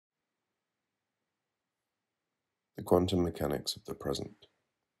The quantum mechanics of the present.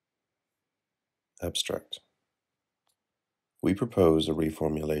 Abstract. We propose a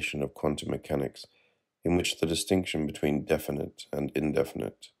reformulation of quantum mechanics in which the distinction between definite and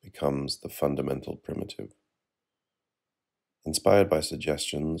indefinite becomes the fundamental primitive. Inspired by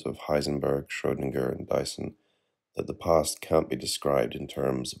suggestions of Heisenberg, Schrodinger, and Dyson that the past can't be described in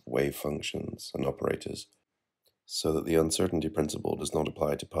terms of wave functions and operators, so that the uncertainty principle does not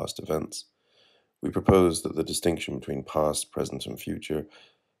apply to past events, we propose that the distinction between past, present, and future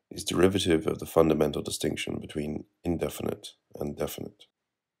is derivative of the fundamental distinction between indefinite and definite.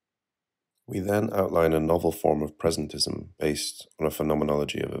 We then outline a novel form of presentism based on a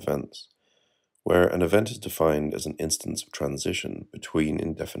phenomenology of events, where an event is defined as an instance of transition between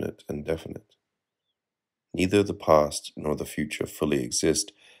indefinite and definite. Neither the past nor the future fully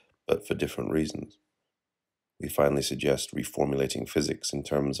exist, but for different reasons. We finally suggest reformulating physics in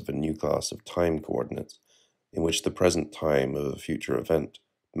terms of a new class of time coordinates, in which the present time of a future event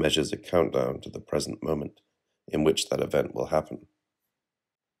measures a countdown to the present moment in which that event will happen.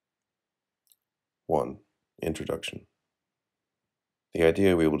 1. Introduction. The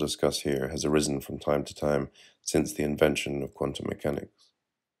idea we will discuss here has arisen from time to time since the invention of quantum mechanics.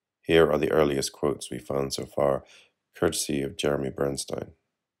 Here are the earliest quotes we found so far, courtesy of Jeremy Bernstein.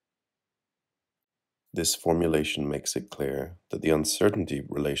 This formulation makes it clear that the uncertainty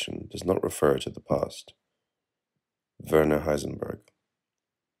relation does not refer to the past. Werner Heisenberg.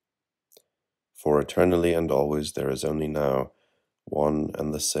 For eternally and always there is only now, one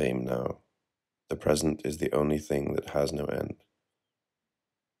and the same now. The present is the only thing that has no end.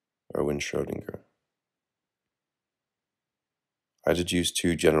 Schrodinger. I deduce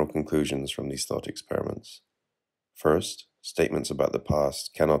two general conclusions from these thought experiments. First, statements about the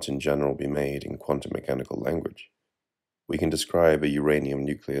past cannot in general be made in quantum mechanical language. We can describe a uranium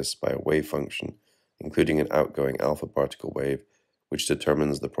nucleus by a wave function, including an outgoing alpha particle wave, which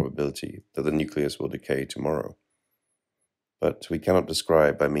determines the probability that the nucleus will decay tomorrow. But we cannot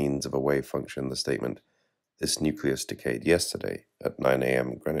describe by means of a wave function the statement, "This nucleus decayed yesterday at 9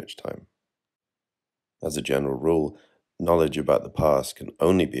 a.m. Greenwich time." As a general rule, knowledge about the past can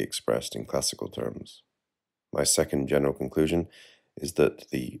only be expressed in classical terms. My second general conclusion is that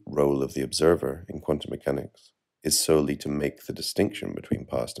the role of the observer in quantum mechanics is solely to make the distinction between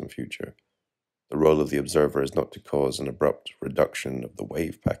past and future. The role of the observer is not to cause an abrupt reduction of the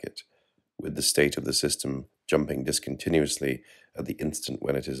wave packet, with the state of the system jumping discontinuously at the instant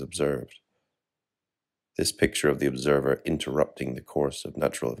when it is observed. This picture of the observer interrupting the course of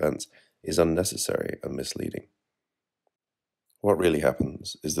natural events is unnecessary and misleading. What really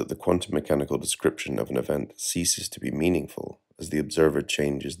happens is that the quantum mechanical description of an event ceases to be meaningful as the observer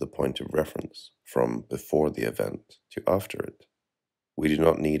changes the point of reference from before the event to after it. We do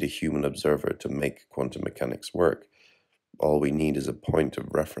not need a human observer to make quantum mechanics work. All we need is a point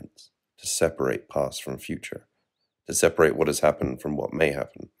of reference to separate past from future, to separate what has happened from what may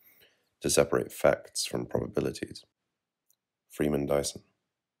happen, to separate facts from probabilities. Freeman Dyson.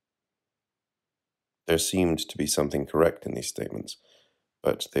 There seemed to be something correct in these statements,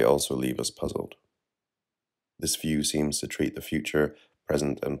 but they also leave us puzzled. This view seems to treat the future,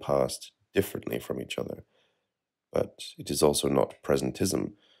 present, and past differently from each other, but it is also not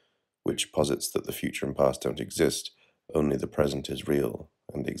presentism, which posits that the future and past don't exist, only the present is real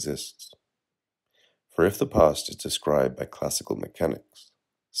and exists. For if the past is described by classical mechanics,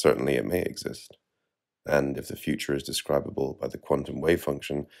 certainly it may exist, and if the future is describable by the quantum wave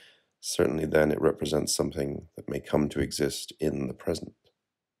function, certainly then it represents something that may come to exist in the present.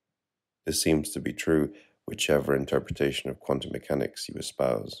 This seems to be true whichever interpretation of quantum mechanics you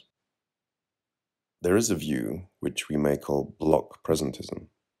espouse. There is a view which we may call block presentism,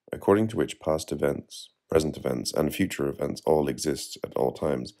 according to which past events, present events, and future events all exist at all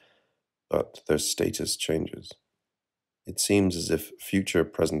times, but their status changes. It seems as if future,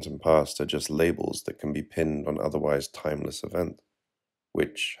 present, and past are just labels that can be pinned on otherwise timeless events,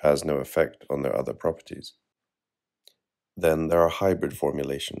 which has no effect on their other properties. Then there are hybrid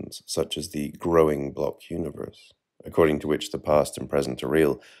formulations, such as the growing block universe, according to which the past and present are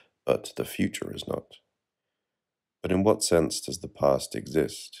real, but the future is not. But in what sense does the past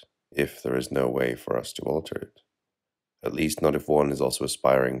exist, if there is no way for us to alter it? At least not if one is also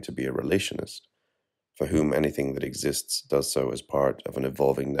aspiring to be a relationist, for whom anything that exists does so as part of an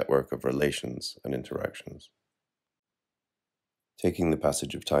evolving network of relations and interactions. Taking the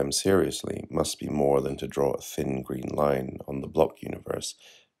passage of time seriously must be more than to draw a thin green line on the block universe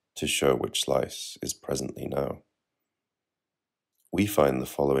to show which slice is presently now. We find the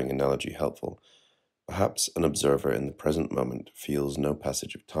following analogy helpful. Perhaps an observer in the present moment feels no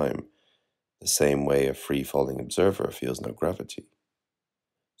passage of time, the same way a free-falling observer feels no gravity.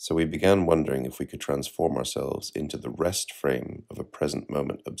 So we began wondering if we could transform ourselves into the rest frame of a present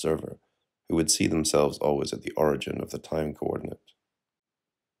moment observer who would see themselves always at the origin of the time coordinate.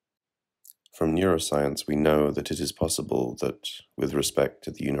 From neuroscience, we know that it is possible that, with respect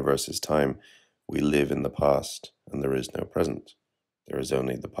to the universe's time, we live in the past and there is no present. There is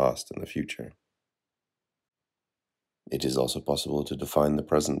only the past and the future. It is also possible to define the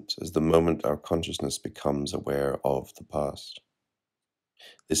present as the moment our consciousness becomes aware of the past.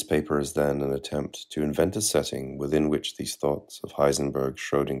 This paper is then an attempt to invent a setting within which these thoughts of Heisenberg,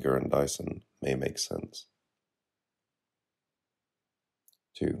 Schrodinger, and Dyson may make sense.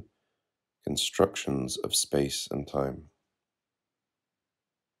 2. Constructions of space and time.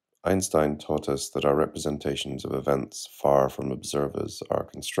 Einstein taught us that our representations of events far from observers are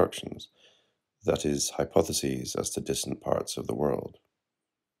constructions, that is, hypotheses as to distant parts of the world.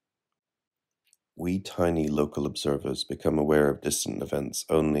 We tiny local observers become aware of distant events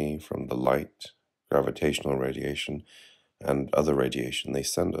only from the light, gravitational radiation, and other radiation they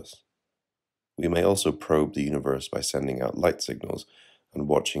send us. We may also probe the universe by sending out light signals and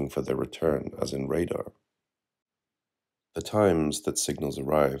watching for their return, as in radar. The times that signals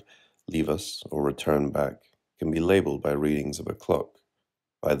arrive, leave us, or return back can be labeled by readings of a clock.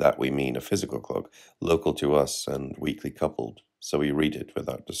 By that we mean a physical clock, local to us and weakly coupled, so we read it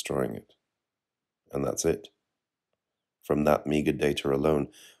without destroying it. And that's it. From that meager data alone,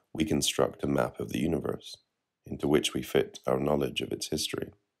 we construct a map of the universe, into which we fit our knowledge of its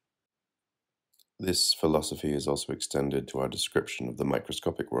history. This philosophy is also extended to our description of the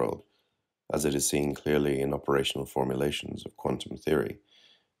microscopic world, as it is seen clearly in operational formulations of quantum theory,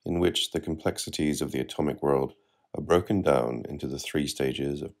 in which the complexities of the atomic world are broken down into the 3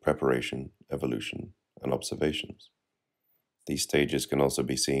 stages of preparation, evolution, and observations. These stages can also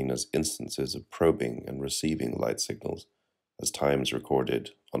be seen as instances of probing and receiving light signals, as times recorded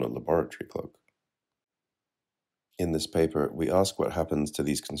on a laboratory clock. In this paper, we ask what happens to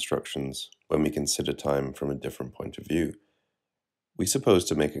these constructions when we consider time from a different point of view. We suppose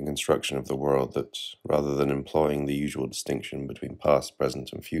to make a construction of the world that, rather than employing the usual distinction between past,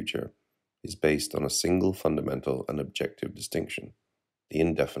 present, and future, is based on a single fundamental and objective distinction, the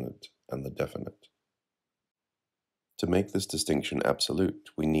indefinite and the definite. To make this distinction absolute,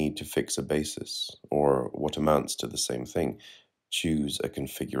 we need to fix a basis, or what amounts to the same thing, choose a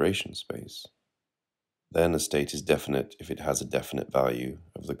configuration space. Then a state is definite if it has a definite value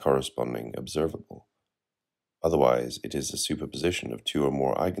of the corresponding observable. Otherwise, it is a superposition of 2 or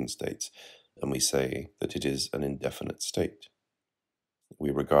more eigenstates, and we say that it is an indefinite state. We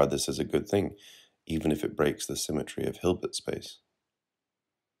regard this as a good thing, even if it breaks the symmetry of Hilbert space.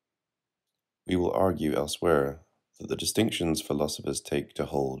 We will argue elsewhere that the distinctions philosophers take to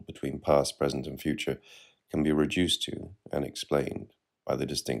hold between past, present, and future can be reduced to and explained by the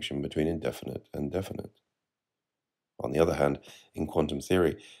distinction between indefinite and definite. On the other hand, in quantum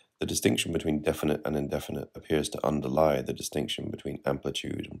theory, the distinction between definite and indefinite appears to underlie the distinction between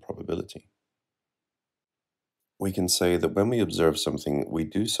amplitude and probability. We can say that when we observe something, we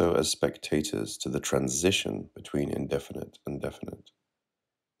do so as spectators to the transition between indefinite and definite.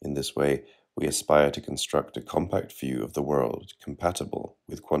 In this way, we aspire to construct a compact view of the world compatible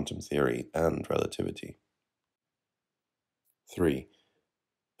with quantum theory and relativity. 3.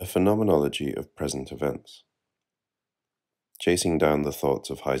 A phenomenology of present events. Chasing down the thoughts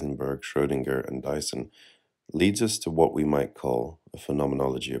of Heisenberg, Schrodinger, and Dyson leads us to what we might call a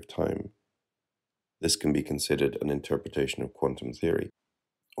phenomenology of time. This can be considered an interpretation of quantum theory,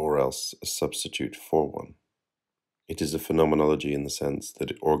 or else a substitute for one. It is a phenomenology in the sense that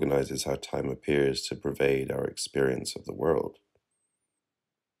it organizes how time appears to pervade our experience of the world.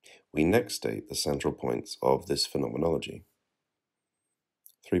 We next state the central points of this phenomenology.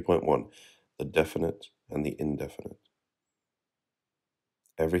 3.1. The definite and the indefinite.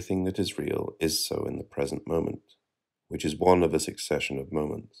 Everything that is real is so in the present moment, which is one of a succession of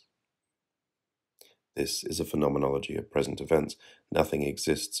moments. This is a phenomenology of present events. Nothing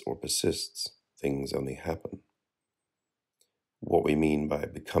exists or persists, things only happen. What we mean by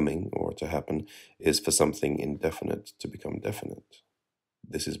becoming or to happen is for something indefinite to become definite.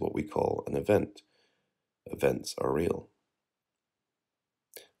 This is what we call an event. Events are real.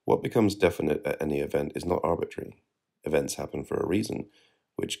 What becomes definite at any event is not arbitrary. Events happen for a reason,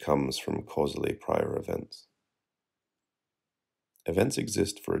 which comes from causally prior events. Events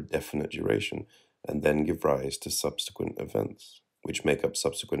exist for a definite duration and then give rise to subsequent events, which make up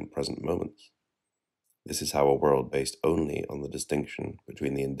subsequent present moments. This is how a world based only on the distinction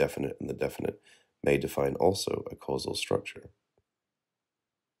between the indefinite and the definite may define also a causal structure.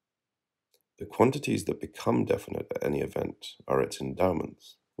 The quantities that become definite at any event are its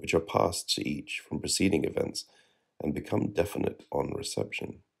endowments, which are passed to each from preceding events and become definite on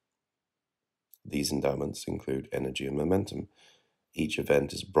reception. These endowments include energy and momentum. Each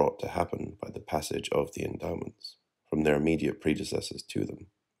event is brought to happen by the passage of the endowments from their immediate predecessors to them.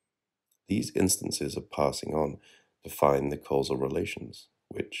 These instances of passing on define the causal relations,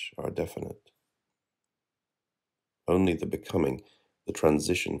 which are definite. Only the becoming, the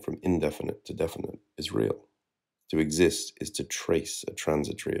transition from indefinite to definite, is real. To exist is to trace a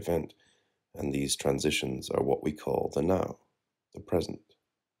transitory event, and these transitions are what we call the now, the present.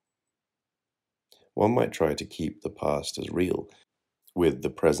 One might try to keep the past as real, with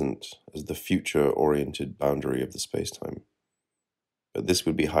the present as the future-oriented boundary of the spacetime. But this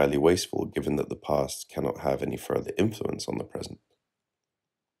would be highly wasteful given that the past cannot have any further influence on the present.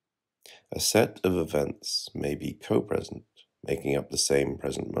 A set of events may be co-present, making up the same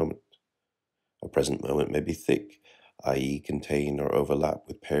present moment. A present moment may be thick, i.e. contain or overlap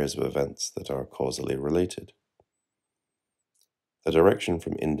with pairs of events that are causally related. The direction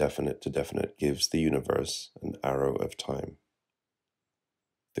from indefinite to definite gives the universe an arrow of time.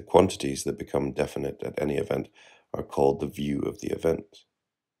 The quantities that become definite at any event are called the view of the event.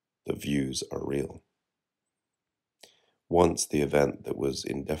 The views are real. Once the event that was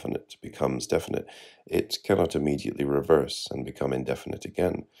indefinite becomes definite, it cannot immediately reverse and become indefinite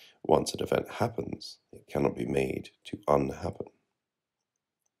again. Once an event happens, it cannot be made to unhappen.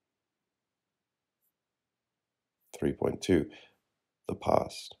 3.2. The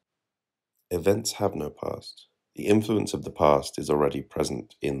past. Events have no past. The influence of the past is already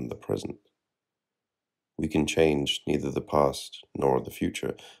present in the present. We can change neither the past nor the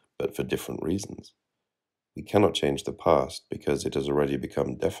future, but for different reasons. We cannot change the past because it has already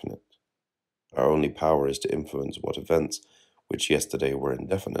become definite. Our only power is to influence what events, which yesterday were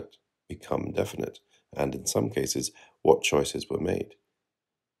indefinite, become definite, and in some cases, what choices were made.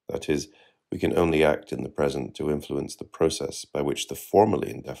 That is, we can only act in the present to influence the process by which the formerly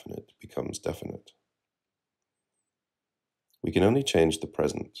indefinite becomes definite. We can only change the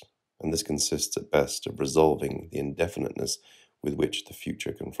present, and this consists at best of resolving the indefiniteness with which the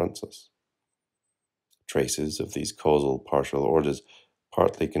future confronts us. Traces of these causal partial orders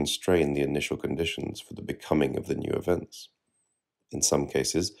partly constrain the initial conditions for the becoming of the new events. In some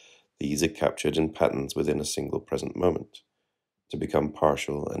cases, these are captured in patterns within a single present moment, to become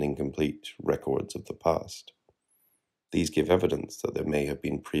partial and incomplete records of the past. These give evidence that there may have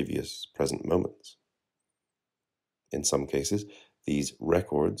been previous present moments. In some cases, these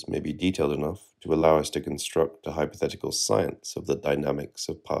records may be detailed enough to allow us to construct a hypothetical science of the dynamics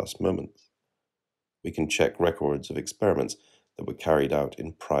of past moments. We can check records of experiments that were carried out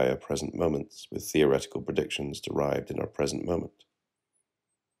in prior present moments with theoretical predictions derived in our present moment.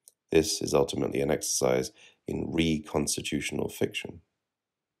 This is ultimately an exercise in reconstitutional fiction.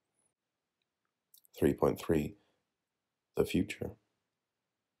 3.3. The future.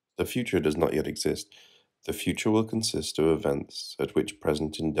 The future does not yet exist. The future will consist of events at which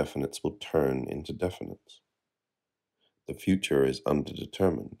present indefinites will turn into definites. The future is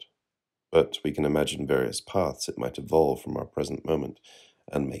underdetermined, but we can imagine various paths it might evolve from our present moment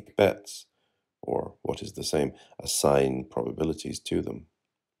and make bets, or what is the same, assign probabilities to them.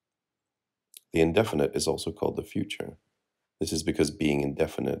 The indefinite is also called the future. This is because being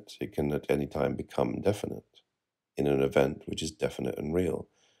indefinite, it can at any time become definite in an event which is definite and real.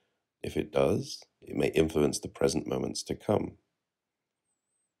 If it does, it may influence the present moments to come.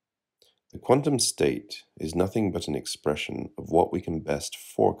 The quantum state is nothing but an expression of what we can best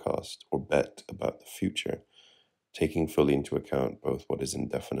forecast or bet about the future, taking fully into account both what is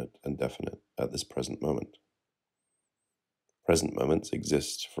indefinite and definite at this present moment. Present moments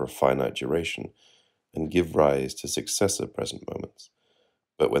exist for a finite duration and give rise to successive present moments.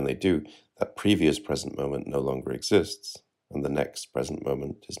 But when they do, that previous present moment no longer exists, and the next present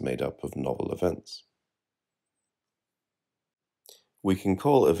moment is made up of novel events. We can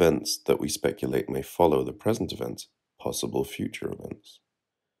call events that we speculate may follow the present events possible future events.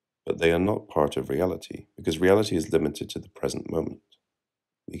 But they are not part of reality, because reality is limited to the present moment.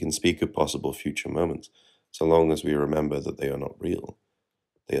 We can speak of possible future moments so long as we remember that they are not real.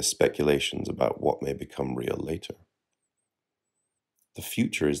 They are speculations about what may become real later. The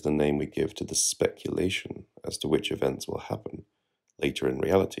future is the name we give to the speculation as to which events will happen later in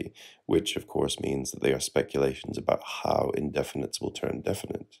reality, which of course means that they are speculations about how indefinites will turn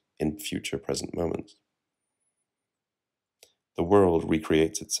definite in future present moments. The world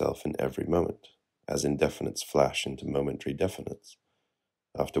recreates itself in every moment, as indefinites flash into momentary definites,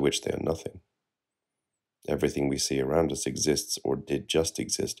 after which they are nothing. Everything we see around us exists or did just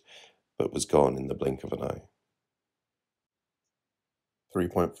exist, but was gone in the blink of an eye.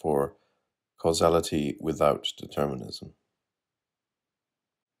 3.4 Causality without determinism.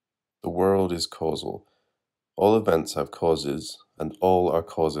 The world is causal. All events have causes, and all are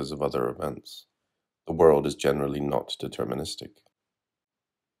causes of other events. The world is generally not deterministic.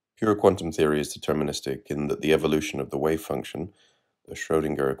 Pure quantum theory is deterministic in that the evolution of the wave function, the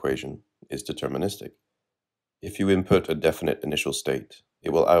Schrodinger equation, is deterministic. If you input a definite initial state,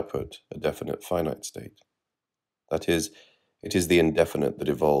 it will output a definite finite state. That is, it is the indefinite that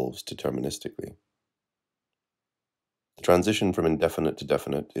evolves deterministically. The transition from indefinite to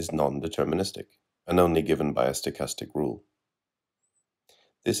definite is non-deterministic, and only given by a stochastic rule.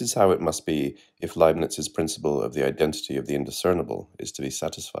 This is how it must be if Leibniz's principle of the identity of the indiscernible is to be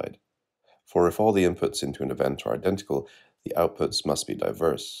satisfied. For if all the inputs into an event are identical, the outputs must be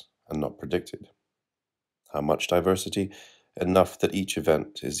diverse, and not predicted. How much diversity? Enough that each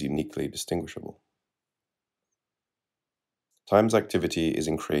event is uniquely distinguishable. Time's activity is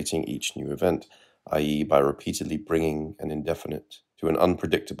in creating each new event, i.e. by repeatedly bringing an indefinite to an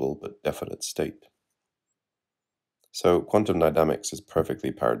unpredictable but definite state. So quantum dynamics is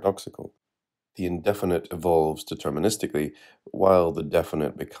perfectly paradoxical. The indefinite evolves deterministically, while the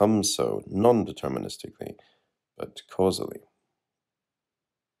definite becomes so non-deterministically, but causally.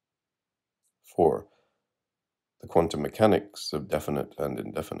 4. The quantum mechanics of definite and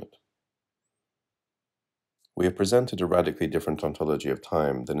indefinite. We have presented a radically different ontology of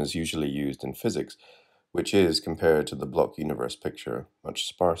time than is usually used in physics, which is, compared to the block universe picture, much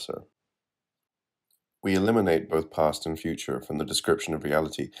sparser. We eliminate both past and future from the description of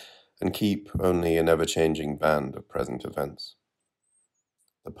reality and keep only an ever-changing band of present events.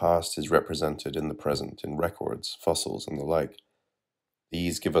 The past is represented in the present in records, fossils, and the like.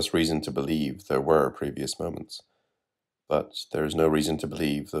 These give us reason to believe there were previous moments, but there is no reason to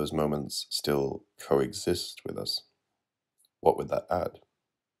believe those moments still coexist with us. What would that add?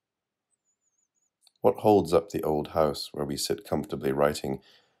 What holds up the old house where we sit comfortably writing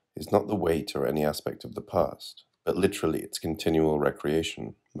is not the weight or any aspect of the past, but literally its continual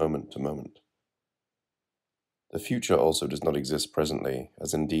recreation, moment to moment. The future also does not exist presently,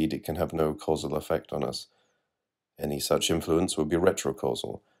 as indeed it can have no causal effect on us. Any such influence would be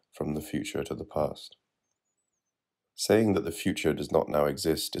retrocausal, from the future to the past. Saying that the future does not now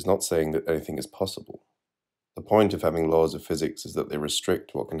exist is not saying that anything is possible. The point of having laws of physics is that they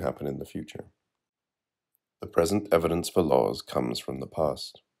restrict what can happen in the future. The present evidence for laws comes from the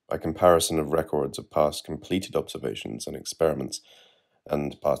past, by comparison of records of past completed observations and experiments,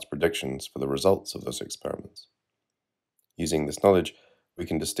 and past predictions for the results of those experiments. Using this knowledge, we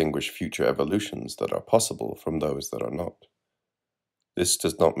can distinguish future evolutions that are possible from those that are not. This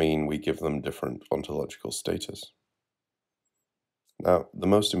does not mean we give them different ontological status. Now, the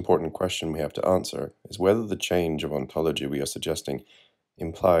most important question we have to answer is whether the change of ontology we are suggesting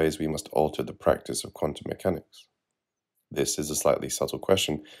implies we must alter the practice of quantum mechanics. This is a slightly subtle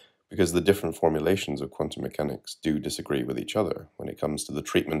question because the different formulations of quantum mechanics do disagree with each other when it comes to the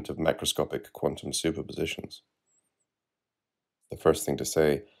treatment of macroscopic quantum superpositions. The first thing to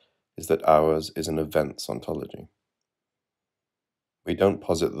say is that ours is an events ontology. We don't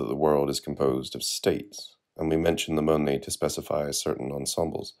posit that the world is composed of states, and we mention them only to specify certain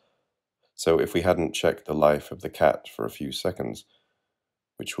ensembles. So if we hadn't checked the life of the cat for a few seconds,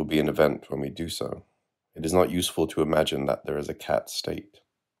 which will be an event when we do so, it is not useful to imagine that there is a cat state.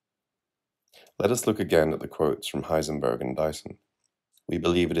 Let us look again at the quotes from Heisenberg and Dyson. We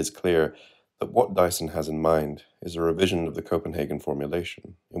believe it is clear that what Dyson has in mind is a revision of the Copenhagen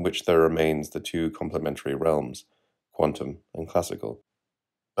formulation, in which there remains the two complementary realms, quantum and classical,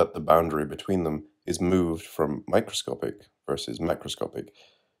 but the boundary between them is moved from microscopic versus macroscopic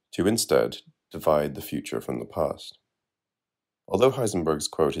to instead divide the future from the past. Although Heisenberg's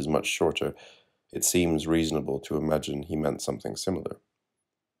quote is much shorter, it seems reasonable to imagine he meant something similar.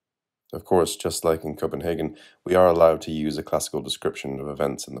 Of course, just like in Copenhagen, we are allowed to use a classical description of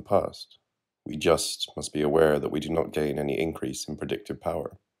events in the past. We just must be aware that we do not gain any increase in predictive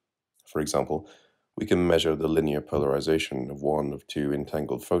power. For example, we can measure the linear polarization of one of two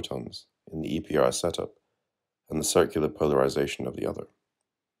entangled photons in the EPR setup, and the circular polarization of the other.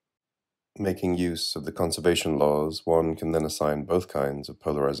 Making use of the conservation laws, one can then assign both kinds of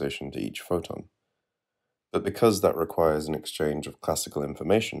polarization to each photon. But because that requires an exchange of classical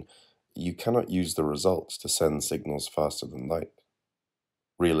information, you cannot use the results to send signals faster than light.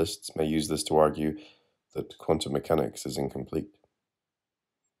 Realists may use this to argue that quantum mechanics is incomplete.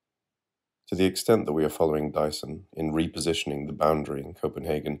 To the extent that we are following Dyson in repositioning the boundary in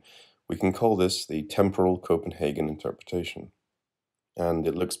Copenhagen, we can call this the temporal Copenhagen interpretation. And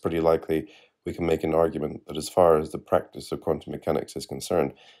it looks pretty likely we can make an argument that as far as the practice of quantum mechanics is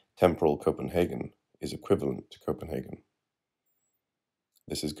concerned, temporal Copenhagen is equivalent to Copenhagen.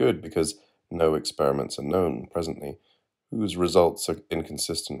 This is good because no experiments are known presently whose results are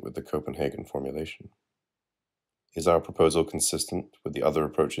inconsistent with the Copenhagen formulation. Is our proposal consistent with the other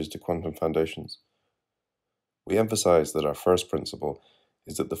approaches to quantum foundations? We emphasize that our first principle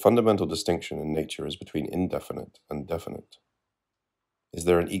is that the fundamental distinction in nature is between indefinite and definite. Is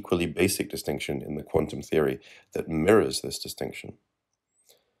there an equally basic distinction in the quantum theory that mirrors this distinction?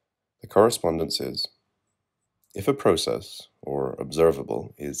 The correspondence is, if a process, or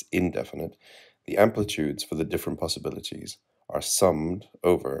observable, is indefinite, the amplitudes for the different possibilities are summed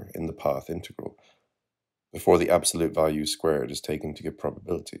over in the path integral, before the absolute value squared is taken to give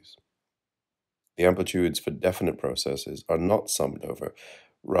probabilities. The amplitudes for definite processes are not summed over,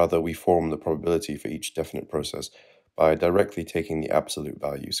 rather we form the probability for each definite process by directly taking the absolute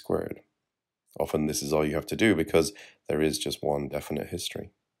value squared. Often this is all you have to do because there is just one definite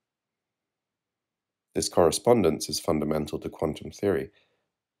history. This correspondence is fundamental to quantum theory,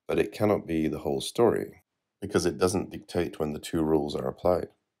 but it cannot be the whole story, because it doesn't dictate when the two rules are applied.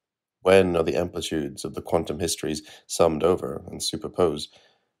 When are the amplitudes of the quantum histories summed over and superposed,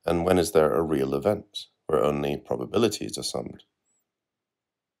 and when is there a real event, where only probabilities are summed?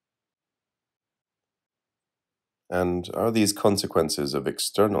 And are these consequences of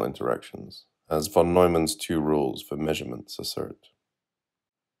external interactions, as von Neumann's two rules for measurements assert?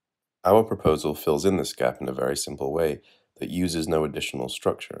 Our proposal fills in this gap in a very simple way that uses no additional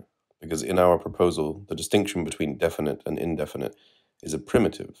structure, because in our proposal, the distinction between definite and indefinite is a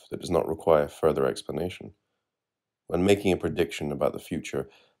primitive that does not require further explanation. When making a prediction about the future,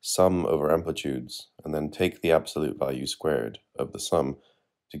 sum over amplitudes and then take the absolute value squared of the sum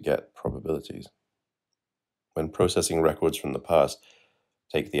to get probabilities. When processing records from the past,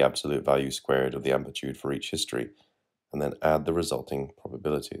 take the absolute value squared of the amplitude for each history and then add the resulting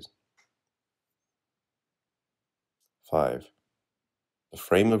probabilities. 5. The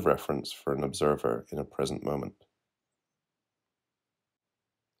frame of reference for an observer in a present moment.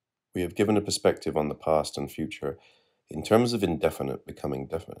 We have given a perspective on the past and future in terms of indefinite becoming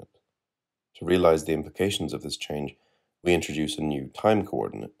definite. To realize the implications of this change, we introduce a new time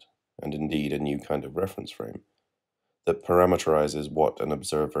coordinate, and indeed a new kind of reference frame, that parameterizes what an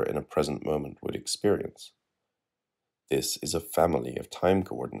observer in a present moment would experience. This is a family of time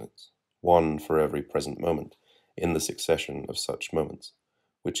coordinates, one for every present moment, in the succession of such moments,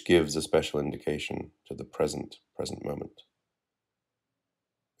 which gives a special indication to the present moment.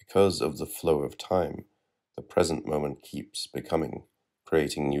 Because of the flow of time, the present moment keeps becoming,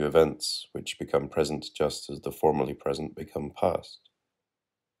 creating new events which become present just as the formerly present become past.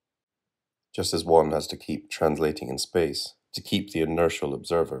 Just as one has to keep translating in space to keep the inertial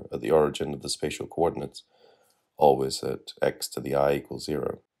observer at the origin of the spatial coordinates, always at x to the I equals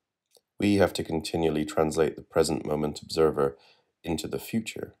 0, we have to continually translate the present moment observer into the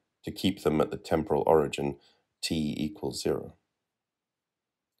future to keep them at the temporal origin t equals 0.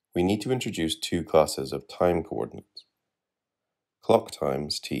 We need to introduce two classes of time coordinates. Clock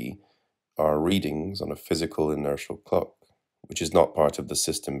times t are readings on a physical inertial clock, which is not part of the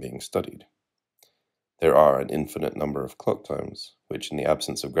system being studied. There are an infinite number of clock times, which in the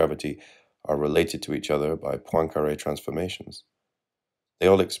absence of gravity are related to each other by Poincaré transformations. They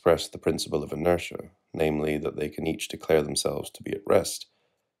all express the principle of inertia, namely that they can each declare themselves to be at rest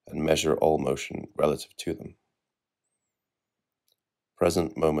and measure all motion relative to them.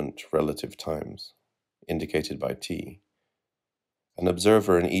 Present moment relative times, indicated by t. An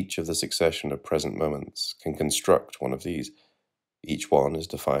observer in each of the succession of present moments can construct one of these. Each one is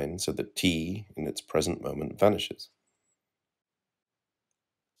defined so that t in its present moment vanishes.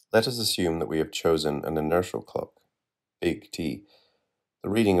 Let us assume that we have chosen an inertial clock, big T. The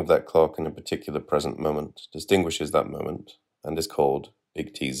reading of that clock in a particular present moment distinguishes that moment and is called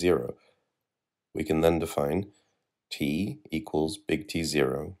big T0. We can then define t equals big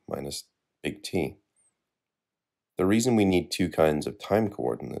T0 minus big T. The reason we need two kinds of time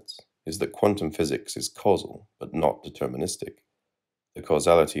coordinates is that quantum physics is causal but not deterministic. The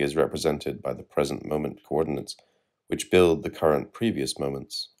causality is represented by the present moment coordinates, which build the current previous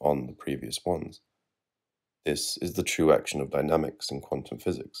moments on the previous ones. This is the true action of dynamics in quantum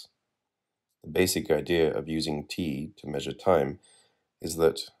physics. The basic idea of using t to measure time is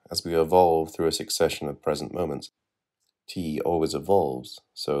that as we evolve through a succession of present moments, t always evolves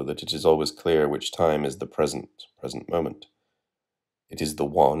so that it is always clear which time is the present moment. It is the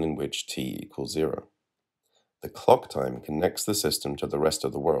one in which t equals 0. The clock time connects the system to the rest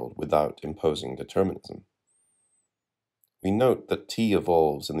of the world without imposing determinism. We note that t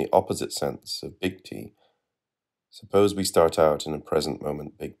evolves in the opposite sense of big T. Suppose we start out in a present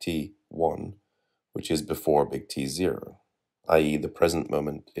moment big T 1, which is before big T 0, i.e. the present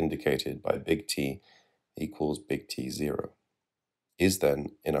moment indicated by big T equals big T 0, is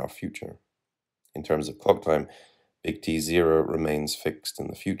then in our future. In terms of clock time, big T 0 remains fixed in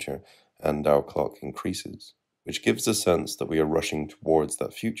the future, and our clock increases, which gives the sense that we are rushing towards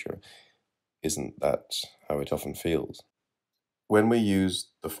that future. Isn't that how it often feels? When we use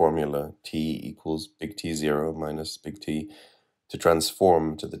the formula t equals big T 0 minus big T to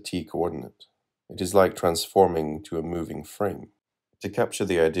transform to the t coordinate, it is like transforming to a moving frame. To capture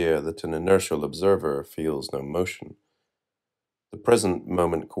the idea that an inertial observer feels no motion, the present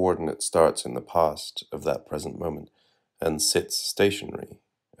moment coordinate starts in the past of that present moment and sits stationary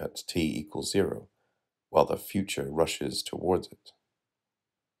at t equals 0, while the future rushes towards it.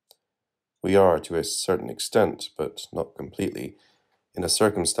 We are, to a certain extent, but not completely, in a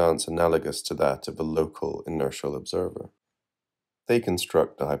circumstance analogous to that of a local inertial observer. They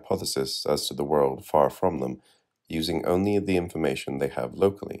construct a hypothesis as to the world far from them, using only the information they have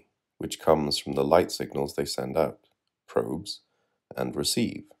locally, which comes from the light signals they send out, probes, and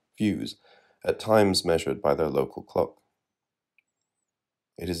receive, views, at times measured by their local clock.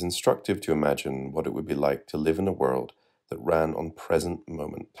 It is instructive to imagine what it would be like to live in a world that ran on present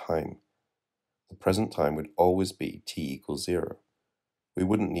moment time. The present time would always be t equals 0. We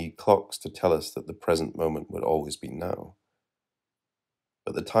wouldn't need clocks to tell us that the present moment would always be now.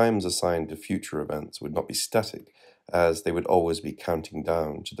 But the times assigned to future events would not be static, as they would always be counting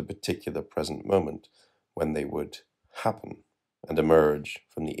down to the particular present moment when they would happen and emerge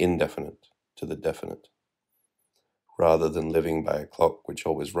from the indefinite to the definite. Rather than living by a clock which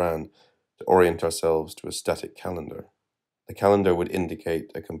always ran, to orient ourselves to a static calendar, the calendar would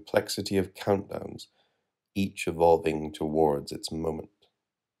indicate a complexity of countdowns, each evolving towards its moment.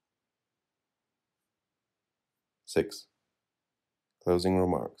 6. Closing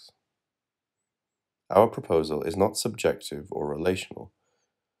remarks. Our proposal is not subjective or relational.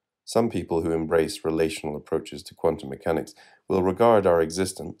 Some people who embrace relational approaches to quantum mechanics will regard our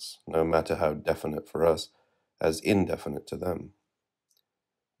existence, no matter how definite for us, as indefinite to them.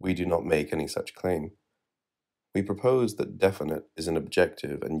 We do not make any such claim. We propose that definite is an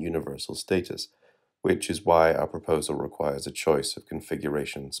objective and universal status, which is why our proposal requires a choice of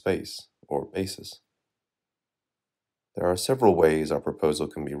configuration space, or basis. There are several ways our proposal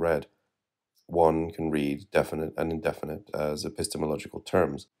can be read. One can read definite and indefinite as epistemological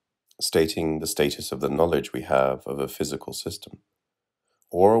terms, stating the status of the knowledge we have of a physical system.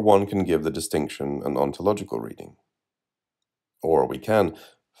 Or one can give the distinction an ontological reading. Or we can,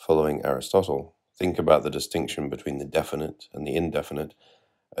 following Aristotle, think about the distinction between the definite and the indefinite,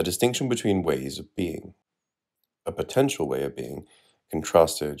 a distinction between ways of being, a potential way of being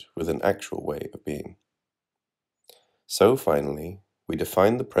contrasted with an actual way of being. So finally, we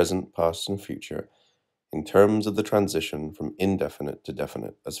define the present, past, and future in terms of the transition from indefinite to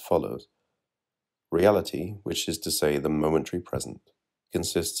definite as follows. Reality, which is to say the momentary present,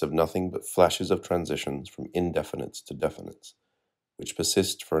 consists of nothing but flashes of transitions from indefinites to definites, which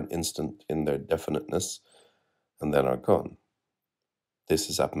persist for an instant in their definiteness and then are gone. This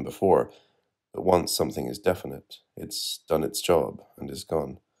has happened before, but once something is definite, it's done its job and is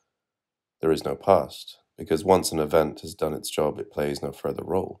gone. There is no past, because once an event has done its job, it plays no further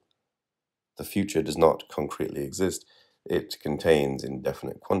role. The future does not concretely exist. It contains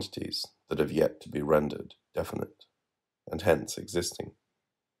indefinite quantities that have yet to be rendered definite, and hence existing.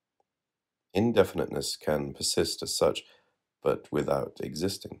 Indefiniteness can persist as such, but without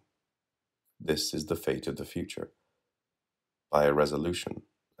existing. This is the fate of the future. By a resolution,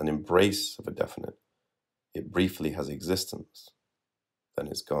 an embrace of a definite, it briefly has existence, then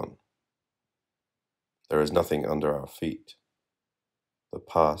is gone. There is nothing under our feet. The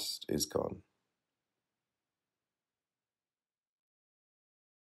past is gone.